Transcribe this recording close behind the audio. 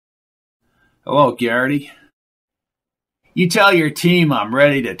Hello, Garrity. You tell your team I'm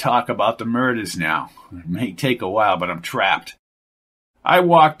ready to talk about the murders now. It may take a while, but I'm trapped. I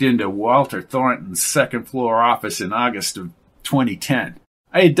walked into Walter Thornton's second-floor office in August of 2010.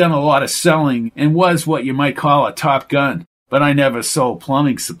 I had done a lot of selling and was what you might call a top gun, but I never sold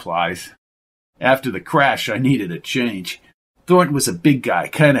plumbing supplies. After the crash, I needed a change. Thornton was a big guy,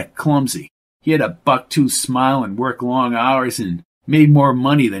 kind of clumsy. He had a buck-tooth smile and worked long hours and made more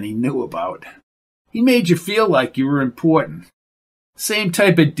money than he knew about. He made you feel like you were important. Same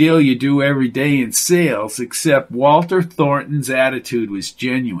type of deal you do every day in sales, except Walter Thornton's attitude was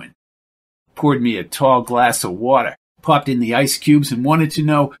genuine. Poured me a tall glass of water, popped in the ice cubes, and wanted to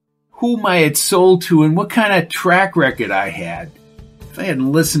know whom I had sold to and what kind of track record I had. If I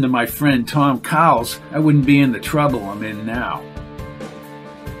hadn't listened to my friend Tom Cowles, I wouldn't be in the trouble I'm in now.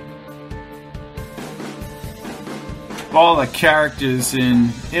 All the characters in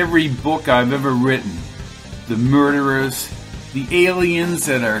every book I've ever written, the murderers, the aliens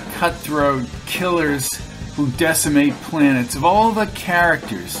that are cutthroat killers who decimate planets, of all the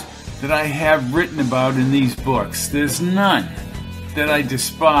characters that I have written about in these books, there's none that I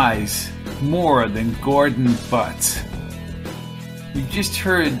despise more than Gordon Butts. You just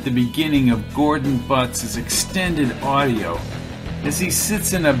heard the beginning of Gordon Butts' extended audio as he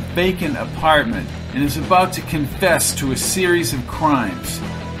sits in a vacant apartment and is about to confess to a series of crimes.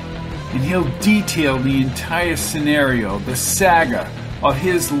 And he'll detail the entire scenario, the saga of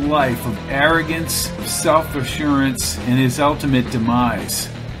his life of arrogance, self-assurance, and his ultimate demise.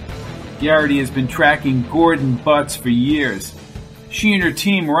 Garrity has been tracking Gordon Butts for years. She and her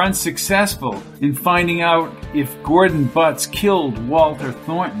team were unsuccessful in finding out if Gordon Butts killed Walter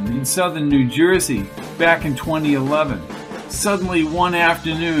Thornton in southern New Jersey back in 2011. Suddenly, one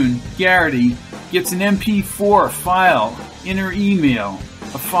afternoon, Garrity gets an MP4 file in her email,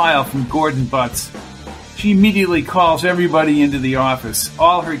 a file from Gordon Butts. She immediately calls everybody into the office,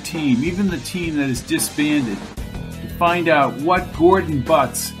 all her team, even the team that is disbanded, to find out what Gordon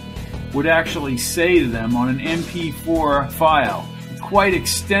Butts would actually say to them on an MP4 file, a quite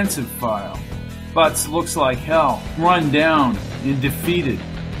extensive file. Butts looks like hell, run down and defeated.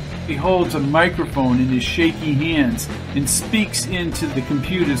 He holds a microphone in his shaky hands and speaks into the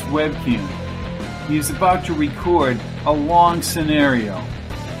computer's webcam. He is about to record a long scenario.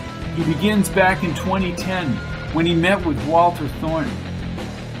 He begins back in 2010 when he met with Walter Thornton.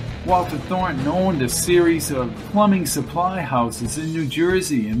 Walter Thornton owned a series of plumbing supply houses in New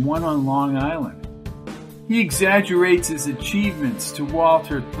Jersey and one on Long Island. He exaggerates his achievements to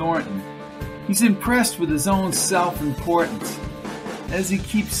Walter Thornton. He's impressed with his own self-importance. As he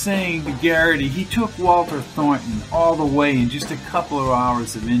keeps saying to Garrity, he took Walter Thornton all the way in just a couple of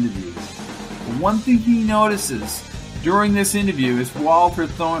hours of interviews. But one thing he notices during this interview is Walter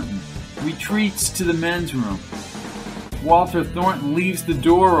Thornton retreats to the men's room. Walter Thornton leaves the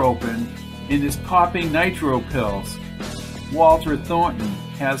door open and is popping nitro pills. Walter Thornton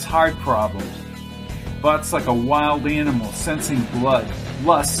has heart problems. Butts, like a wild animal sensing blood,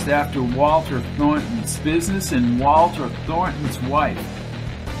 lusts after Walter Thornton's business and Walter Thornton's wife.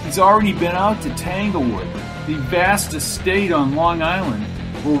 He's already been out to Tanglewood, the vast estate on Long Island,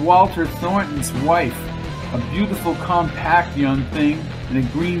 where Walter Thornton's wife, a beautiful compact young thing in a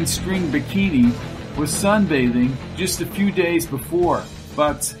green string bikini, was sunbathing just a few days before.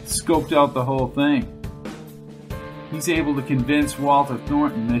 Butts scoped out the whole thing. He's able to convince Walter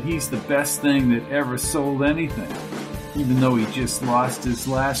Thornton that he's the best thing that ever sold anything, even though he just lost his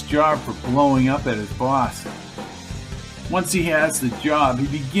last job for blowing up at his boss. Once he has the job, he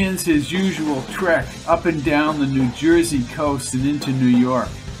begins his usual trek up and down the New Jersey coast and into New York.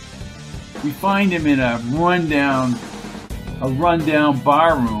 We find him in a rundown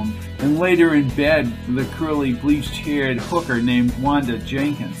bar room and later in bed with a curly bleached-haired hooker named Wanda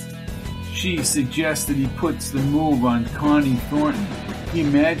Jenkins. She suggests that he puts the move on Connie Thornton. He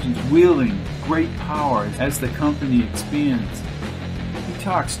imagines wielding great power as the company expands. He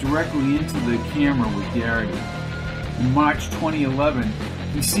talks directly into the camera with Garrity. In March 2011,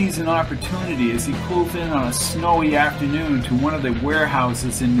 he sees an opportunity as he pulls in on a snowy afternoon to one of the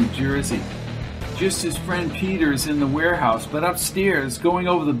warehouses in New Jersey. Just his friend Peter is in the warehouse, but upstairs, going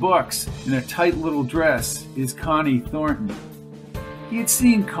over the books in a tight little dress, is Connie Thornton. He had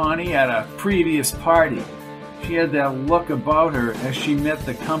seen Connie at a previous party. She had that look about her as she met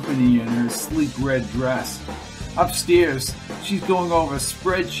the company in her sleek red dress. Upstairs, she's going over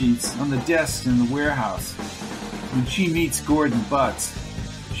spreadsheets on the desk in the warehouse. When she meets Gordon Butts,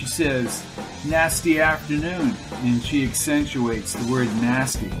 she says, "Nasty afternoon," and she accentuates the word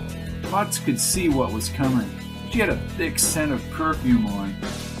nasty. Butts could see what was coming. She had a thick scent of perfume on.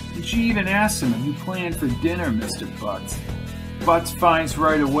 He And she even asks him, "Have you planned for dinner, Mr. Butts?" Butts finds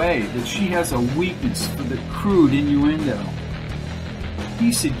right away that she has a weakness for the crude innuendo.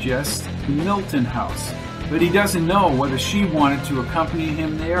 He suggests the Milton house, but he doesn't know whether she wanted to accompany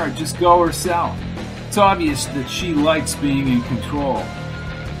him there or just go herself. It's obvious that she likes being in control,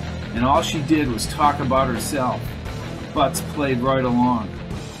 and all she did was talk about herself. Butts played right along.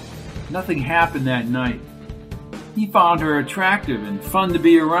 Nothing happened that night. He found her attractive and fun to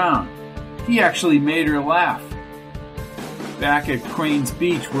be around. He actually made her laugh. Back at Crane's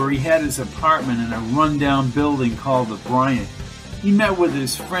Beach, where he had his apartment in a rundown building called the Bryant, he met with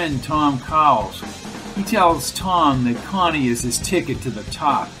his friend Tom Cowles. He tells Tom that Connie is his ticket to the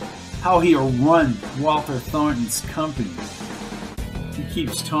top, how he'll run Walter Thornton's company. He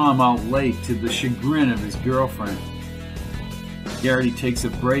keeps Tom out late to the chagrin of his girlfriend. Garrity takes a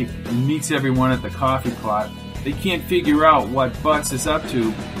break and meets everyone at the coffee pot. They can't figure out what Butts is up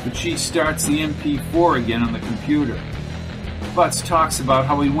to, but she starts the MP4 again on the computer. Butts talks about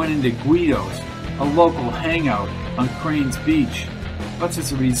how he went into Guido's, a local hangout on Crane's Beach. Butts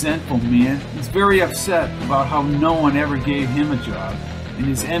is a resentful man. He's very upset about how no one ever gave him a job, and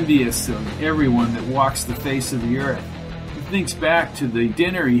is envious of everyone that walks the face of the earth. He thinks back to the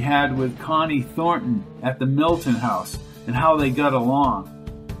dinner he had with Connie Thornton at the Milton house and how they got along.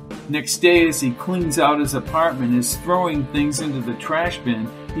 Next day, as he cleans out his apartment and is throwing things into the trash bin,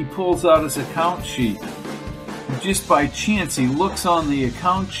 he pulls out his account sheet. And just by chance, he looks on the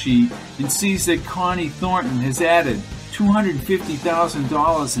account sheet and sees that Connie Thornton has added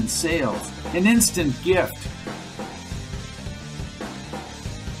 $250,000 in sales, an instant gift.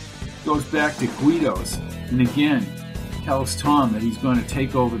 Goes back to Guido's and again tells Tom that he's going to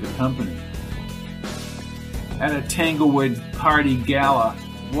take over the company. At a Tanglewood party gala,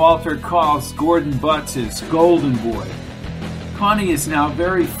 Walter calls Gordon Butts his golden boy. Connie is now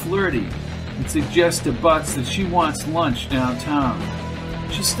very flirty and suggests to Butts that she wants lunch downtown.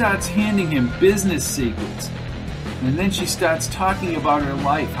 She starts handing him business secrets, and then she starts talking about her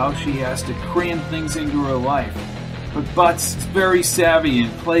life, how she has to cram things into her life. But Butts is very savvy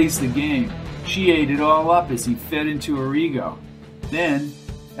and plays the game. She ate it all up as he fed into her ego. Then,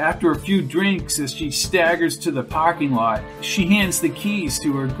 after a few drinks, as she staggers to the parking lot, she hands the keys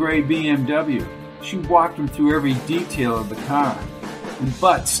to her gray BMW. She walked him through every detail of the car. And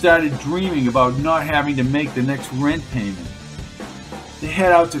Butts started dreaming about not having to make the next rent payment. They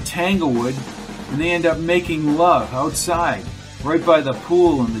head out to Tanglewood, and they end up making love outside, right by the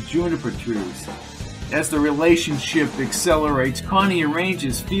pool and the juniper trees. As the relationship accelerates, Connie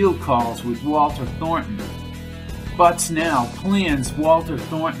arranges field calls with Walter Thornton. Butts now plans Walter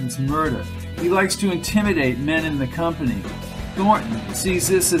Thornton's murder. He likes to intimidate men in the company. Thornton sees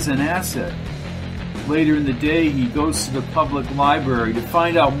this as an asset. Later in the day, he goes to the public library to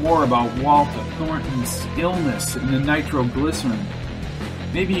find out more about Walter Thornton's illness and the nitroglycerin.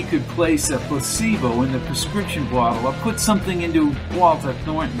 Maybe he could place a placebo in the prescription bottle or put something into Walter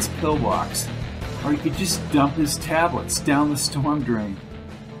Thornton's pillbox. Or he could just dump his tablets down the storm drain.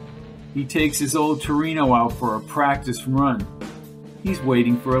 He takes his old Torino out for a practice run. He's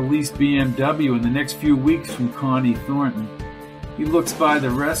waiting for a leased BMW in the next few weeks from Connie Thornton. He looks by the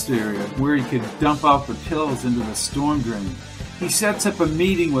rest area where he could dump out the pills into the storm drain. He sets up a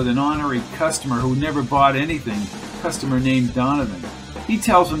meeting with an honorary customer who never bought anything, a customer named Donovan. He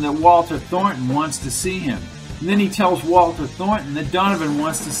tells him that Walter Thornton wants to see him, and then he tells Walter Thornton that Donovan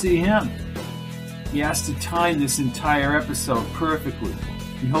wants to see him. He has to time this entire episode perfectly.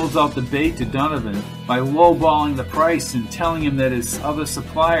 He holds out the bait to Donovan by lowballing the price and telling him that his other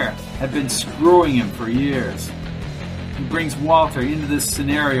supplier had been screwing him for years. He brings Walter into this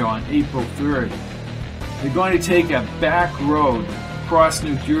scenario on April 3rd. They're going to take a back road across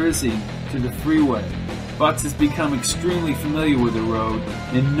New Jersey to the freeway. Butts has become extremely familiar with the road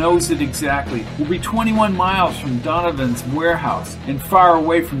and knows it exactly. We'll be 21 miles from Donovan's warehouse and far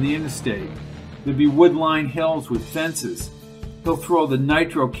away from the interstate. There'll be wood-lined hills with fences. He'll throw the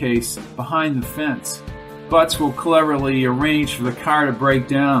nitro case behind the fence. Butts will cleverly arrange for the car to break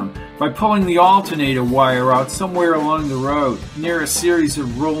down by pulling the alternator wire out somewhere along the road near a series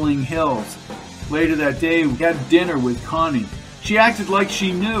of rolling hills. Later that day, we had dinner with Connie. She acted like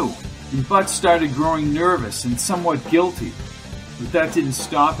she knew, and Butts started growing nervous and somewhat guilty. But that didn't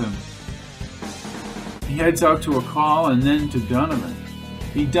stop him. He heads out to a call and then to Donovan.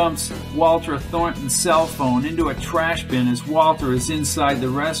 He dumps Walter Thornton's cell phone into a trash bin as Walter is inside the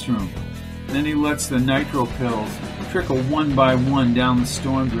restroom. Then he lets the nitro pills trickle one by one down the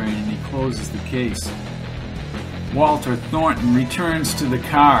storm drain and he closes the case. Walter Thornton returns to the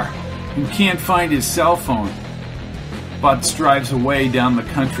car and can't find his cell phone. Butts drives away down the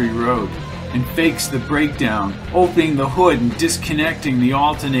country road and fakes the breakdown, opening the hood and disconnecting the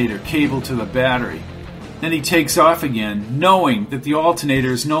alternator cable to the battery. Then he takes off again, knowing that the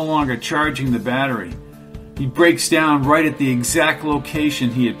alternator is no longer charging the battery. He breaks down right at the exact location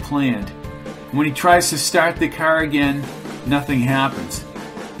he had planned. When he tries to start the car again, nothing happens.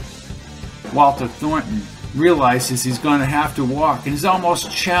 Walter Thornton realizes he's going to have to walk and is almost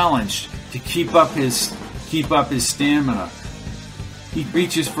challenged to keep up his stamina. He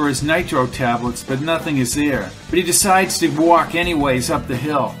reaches for his nitro tablets, but nothing is there. But he decides to walk anyways up the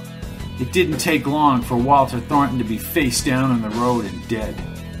hill. It didn't take long for Walter Thornton to be face down on the road and dead.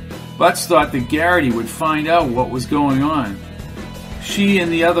 Butts thought that Garrity would find out what was going on. She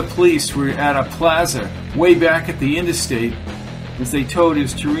and the other police were at a plaza way back at the interstate as they towed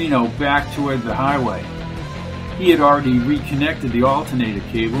his Torino back toward the highway. He had already reconnected the alternator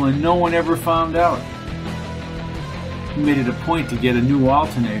cable and no one ever found out. He made it a point to get a new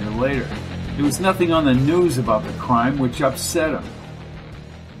alternator later. There was nothing on the news about the crime, which upset him.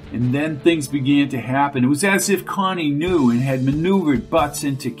 And then things began to happen. It was as if Connie knew and had maneuvered Butts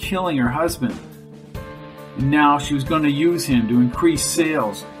into killing her husband. And now she was going to use him to increase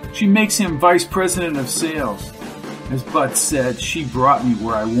sales. She makes him vice president of sales. As Butts said, she brought me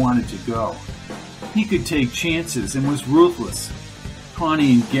where I wanted to go. He could take chances and was ruthless.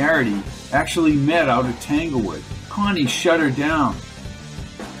 Connie and Garrity actually met out at Tanglewood. Connie shut her down.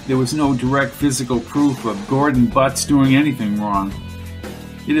 There was no direct physical proof of Gordon Butts doing anything wrong.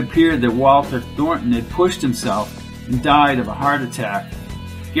 It appeared that Walter Thornton had pushed himself and died of a heart attack.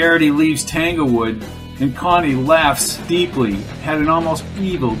 Garrity leaves Tanglewood and Connie laughs deeply, had an almost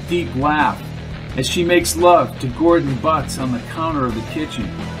evil, deep laugh, as she makes love to Gordon Butts on the counter of the kitchen.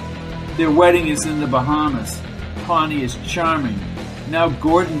 Their wedding is in the Bahamas. Connie is charming. Now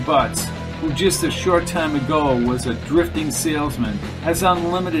Gordon Butts, who just a short time ago was a drifting salesman, has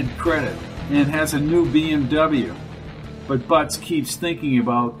unlimited credit and has a new BMW. But Butts keeps thinking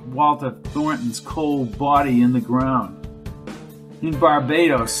about Walter Thornton's cold body in the ground. In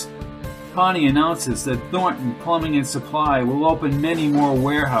Barbados, Connie announces that Thornton Plumbing and Supply will open many more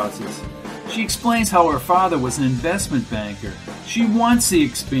warehouses. She explains how her father was an investment banker. She wants the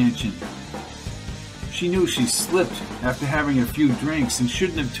expansion. She knew she slipped after having a few drinks and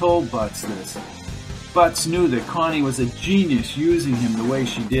shouldn't have told Butts this. Butts knew that Connie was a genius using him the way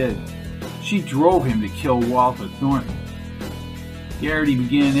she did. She drove him to kill Walter Thornton. Garrity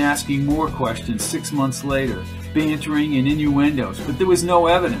began asking more questions 6 months later, bantering and innuendos, but there was no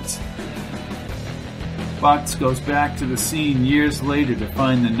evidence. Butts goes back to the scene years later to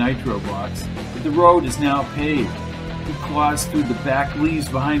find the nitro box, but the road is now paved. He claws through the back leaves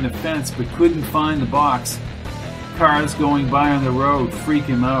behind the fence but couldn't find the box. Cars going by on the road freak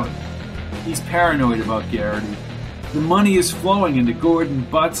him out. He's paranoid about Garrity. The money is flowing into Gordon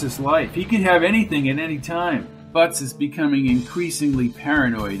Butts' life. He could have anything at any time. Butts is becoming increasingly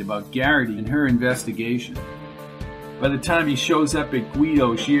paranoid about Garrity and her investigation. By the time he shows up at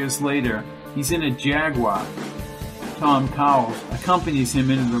Guido's years later, he's in a Jaguar. Tom Cowles accompanies him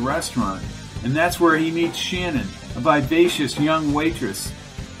into the restaurant, and that's where he meets Shannon, a vivacious young waitress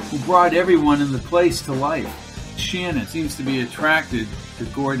who brought everyone in the place to life. Shannon seems to be attracted to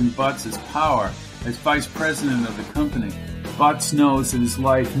Gordon Butts' power as vice president of the company. Butts knows that his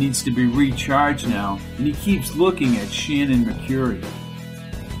life needs to be recharged now, and he keeps looking at Shannon Mercury.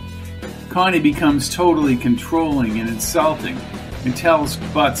 Connie becomes totally controlling and insulting and tells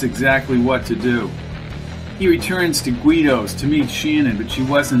Butts exactly what to do. He returns to Guido's to meet Shannon, but she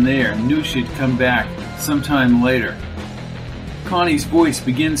wasn't there and knew she'd come back sometime later. Connie's voice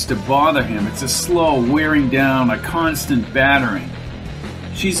begins to bother him. It's a slow wearing down, a constant battering.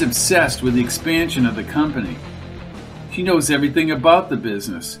 She's obsessed with the expansion of the company. She knows everything about the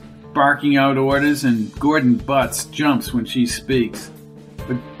business, barking out orders, and Gordon Butts jumps when she speaks.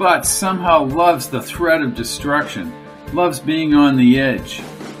 But Butts somehow loves the threat of destruction, loves being on the edge,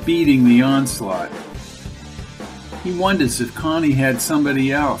 beating the onslaught. He wonders if Connie had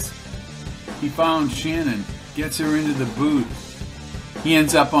somebody else. He found Shannon, gets her into the booth. He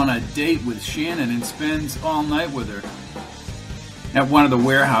ends up on a date with Shannon and spends all night with her. At one of the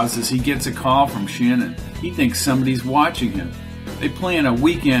warehouses, he gets a call from Shannon. He thinks somebody's watching him. They plan a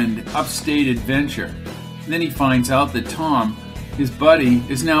weekend upstate adventure. Then he finds out that Tom, his buddy,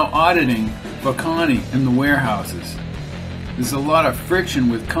 is now auditing for Connie in the warehouses. There's a lot of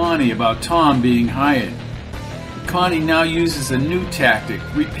friction with Connie about Tom being hired. Connie now uses a new tactic,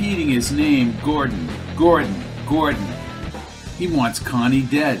 repeating his name, Gordon, Gordon, Gordon. He wants Connie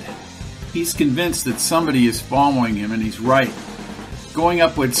dead. He's convinced that somebody is following him, and he's right. Going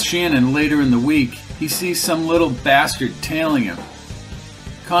up with Shannon later in the week, he sees some little bastard tailing him.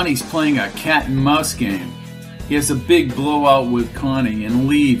 Connie's playing a cat and mouse game. He has a big blowout with Connie and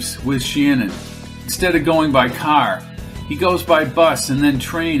leaves with Shannon. Instead of going by car, he goes by bus and then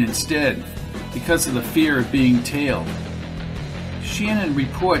train instead because of the fear of being tailed. Shannon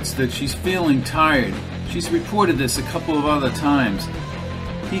reports that she's feeling tired. She's reported this a couple of other times.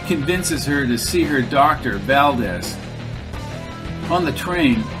 He convinces her to see her doctor, Valdez. On the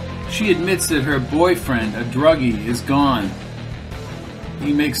train, she admits that her boyfriend, a druggie, is gone.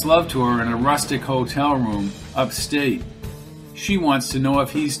 He makes love to her in a rustic hotel room upstate. She wants to know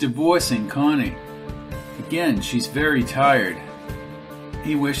if he's divorcing Connie. Again, she's very tired.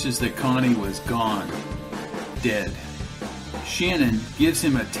 He wishes that Connie was gone, dead. Shannon gives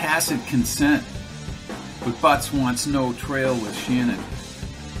him a tacit consent, but Butts wants no trail with Shannon.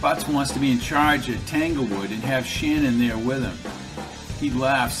 Butts wants to be in charge at Tanglewood and have Shannon there with him. He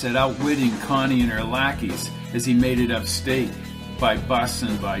laughs at outwitting Connie and her lackeys as he made it upstate, by bus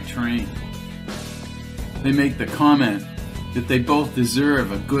and by train. They make the comment that they both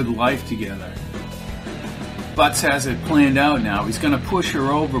deserve a good life together. Butts has it planned out now. He's going to push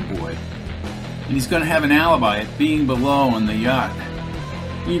her overboard, and he's going to have an alibi at being below on the yacht.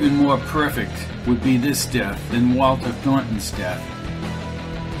 Even more perfect would be this death than Walter Thornton's death.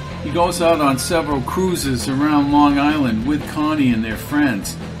 He goes out on several cruises around Long Island with Connie and their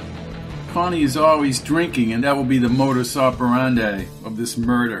friends. Connie is always drinking, and that will be the modus operandi of this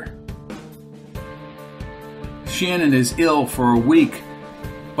murder. Shannon is ill for a week.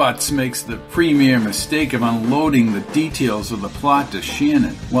 Butts makes the premier mistake of unloading the details of the plot to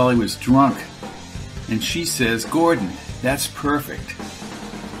Shannon while he was drunk. And she says, "Gordon, that's perfect."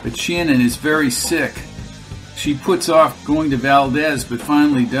 But Shannon is very sick. She puts off going to Valdez, but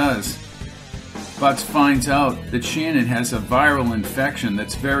finally does. Butts finds out that Shannon has a viral infection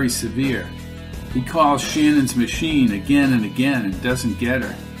that's very severe. He calls Shannon's machine again and again and doesn't get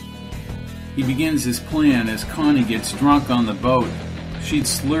her. He begins his plan as Connie gets drunk on the boat. She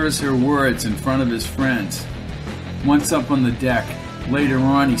slurs her words in front of his friends. Once up on the deck, later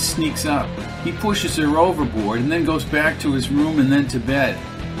on he sneaks up. He pushes her overboard and then goes back to his room and then to bed.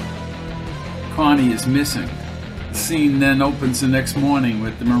 Connie is missing. The scene then opens the next morning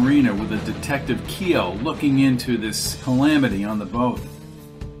with the marina with a Detective Keel looking into this calamity on the boat.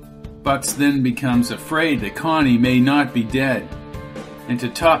 Butts then becomes afraid that Connie may not be dead. And to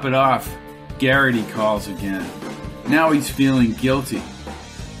top it off, Garrity calls again. Now he's feeling guilty.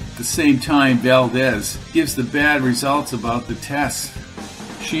 At the same time, Valdez gives the bad results about the tests.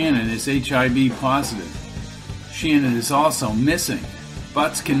 Shannon is HIV positive. Shannon is also missing.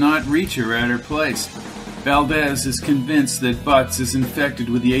 Butts cannot reach her at her place. Valdez is convinced that Butts is infected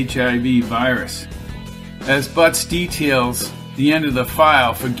with the HIV virus. As Butts details the end of the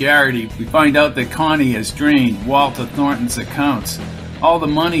file for Garrity, we find out that Connie has drained Walter Thornton's accounts. All the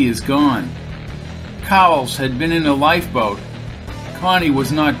money is gone. Cowles had been in a lifeboat. Connie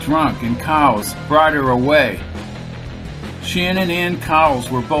was not drunk, and Cowles brought her away. Shannon and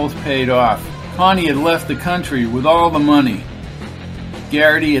Cowles were both paid off. Connie had left the country with all the money.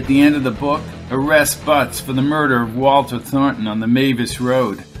 Garrity, at the end of the book, arrests Butts for the murder of Walter Thornton on the Mavis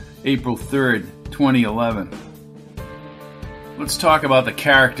Road, April 3rd, 2011. Let's talk about the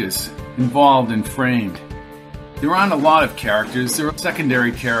characters involved in Framed. There aren't a lot of characters. There are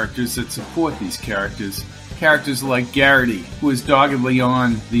secondary characters that support these characters. Characters like Garrity, who is doggedly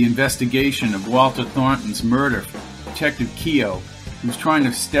on the investigation of Walter Thornton's murder. Detective Keogh, who's trying to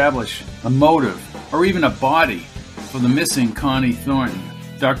establish a motive or even a body for the missing Connie Thornton.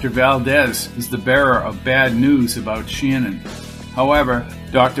 Dr. Valdez is the bearer of bad news about Shannon. However,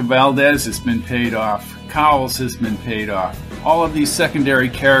 Dr. Valdez has been paid off. Cowles has been paid off. All of these secondary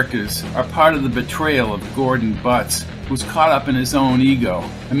characters are part of the betrayal of Gordon Butts, who's caught up in his own ego.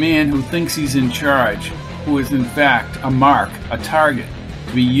 A man who thinks he's in charge, who is in fact a mark, a target,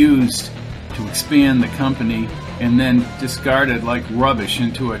 to be used to expand the company and then discarded like rubbish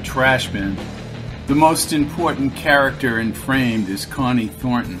into a trash bin. The most important character in Framed is Connie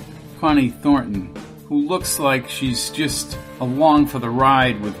Thornton. Connie Thornton, who looks like she's just along for the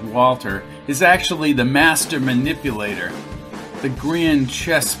ride with Walter, is actually the master manipulator, the grand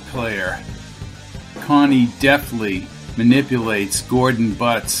chess player. Connie deftly manipulates Gordon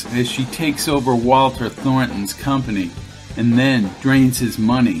Butts as she takes over Walter Thornton's company and then drains his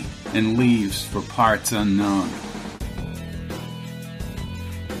money and leaves for parts unknown.